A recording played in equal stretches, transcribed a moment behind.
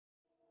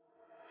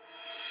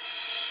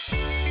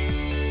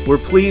We're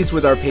pleased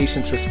with our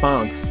patient's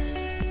response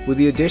with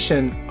the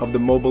addition of the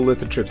mobile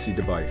lithotripsy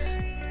device.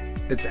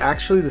 It's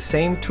actually the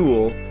same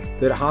tool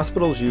that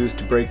hospitals use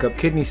to break up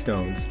kidney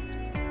stones,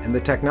 and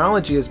the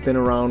technology has been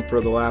around for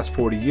the last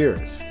 40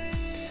 years.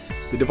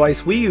 The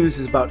device we use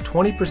is about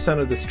 20%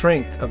 of the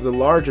strength of the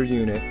larger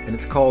unit, and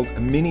it's called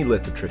a mini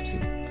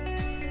lithotripsy.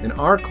 In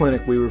our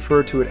clinic, we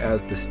refer to it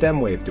as the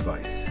stem wave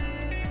device.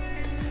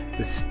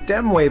 The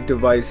stem wave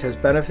device has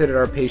benefited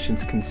our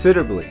patients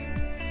considerably.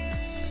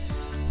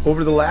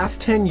 Over the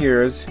last 10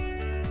 years,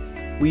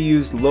 we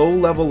used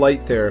low-level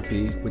light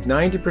therapy with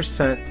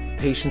 90%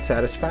 patient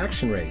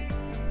satisfaction rate.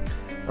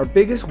 Our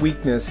biggest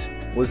weakness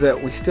was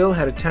that we still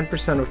had a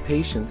 10% of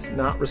patients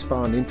not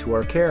responding to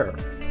our care.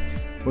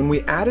 When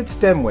we added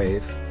stem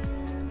wave,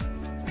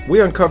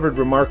 we uncovered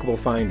remarkable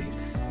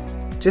findings.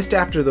 Just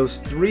after those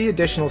 3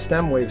 additional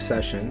stem wave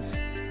sessions,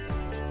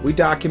 we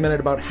documented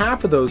about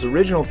half of those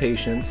original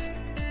patients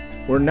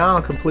were now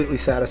completely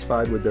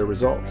satisfied with their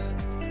results.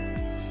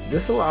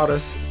 This allowed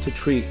us to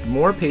treat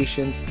more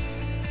patients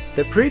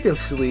that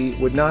previously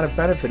would not have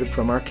benefited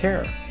from our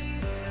care.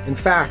 In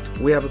fact,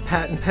 we have a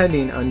patent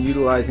pending on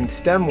utilizing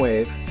stem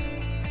wave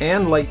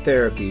and light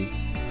therapy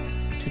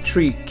to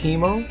treat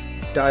chemo,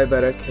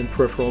 diabetic, and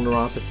peripheral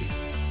neuropathy.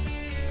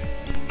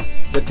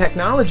 The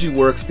technology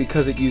works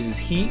because it uses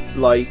heat,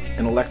 light,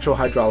 and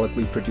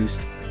electrohydraulically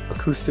produced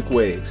acoustic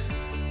waves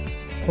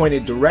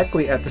pointed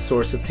directly at the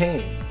source of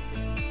pain.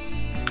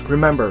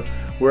 Remember,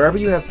 wherever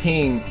you have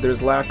pain,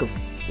 there's lack of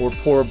or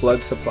poor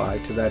blood supply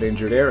to that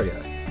injured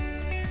area.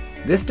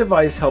 This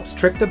device helps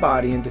trick the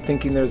body into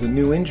thinking there's a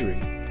new injury.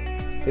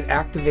 It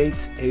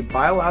activates a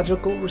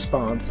biological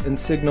response and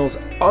signals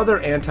other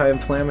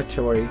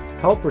anti-inflammatory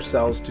helper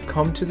cells to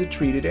come to the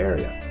treated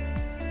area.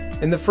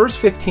 In the first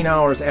 15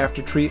 hours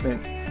after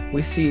treatment,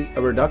 we see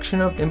a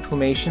reduction of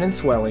inflammation and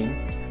swelling,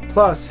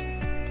 plus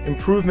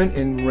improvement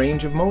in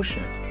range of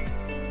motion.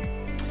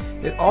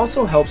 It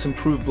also helps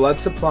improve blood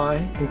supply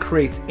and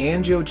creates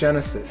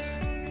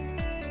angiogenesis.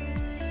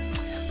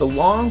 The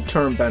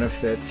long-term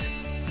benefits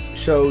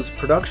shows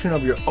production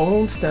of your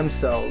own stem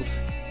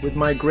cells with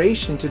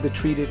migration to the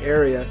treated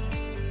area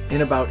in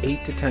about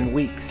 8 to 10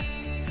 weeks,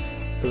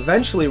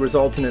 eventually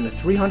resulting in a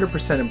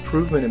 300%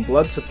 improvement in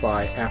blood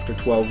supply after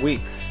 12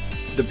 weeks.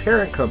 The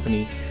parent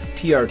company,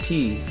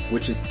 TRT,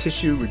 which is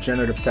Tissue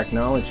Regenerative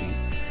Technology,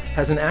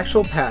 has an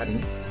actual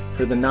patent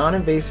for the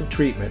non-invasive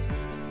treatment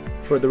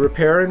for the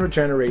repair and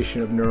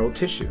regeneration of neural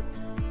tissue,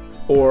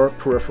 or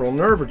peripheral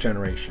nerve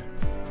regeneration.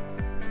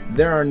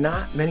 There are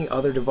not many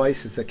other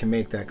devices that can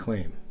make that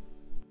claim.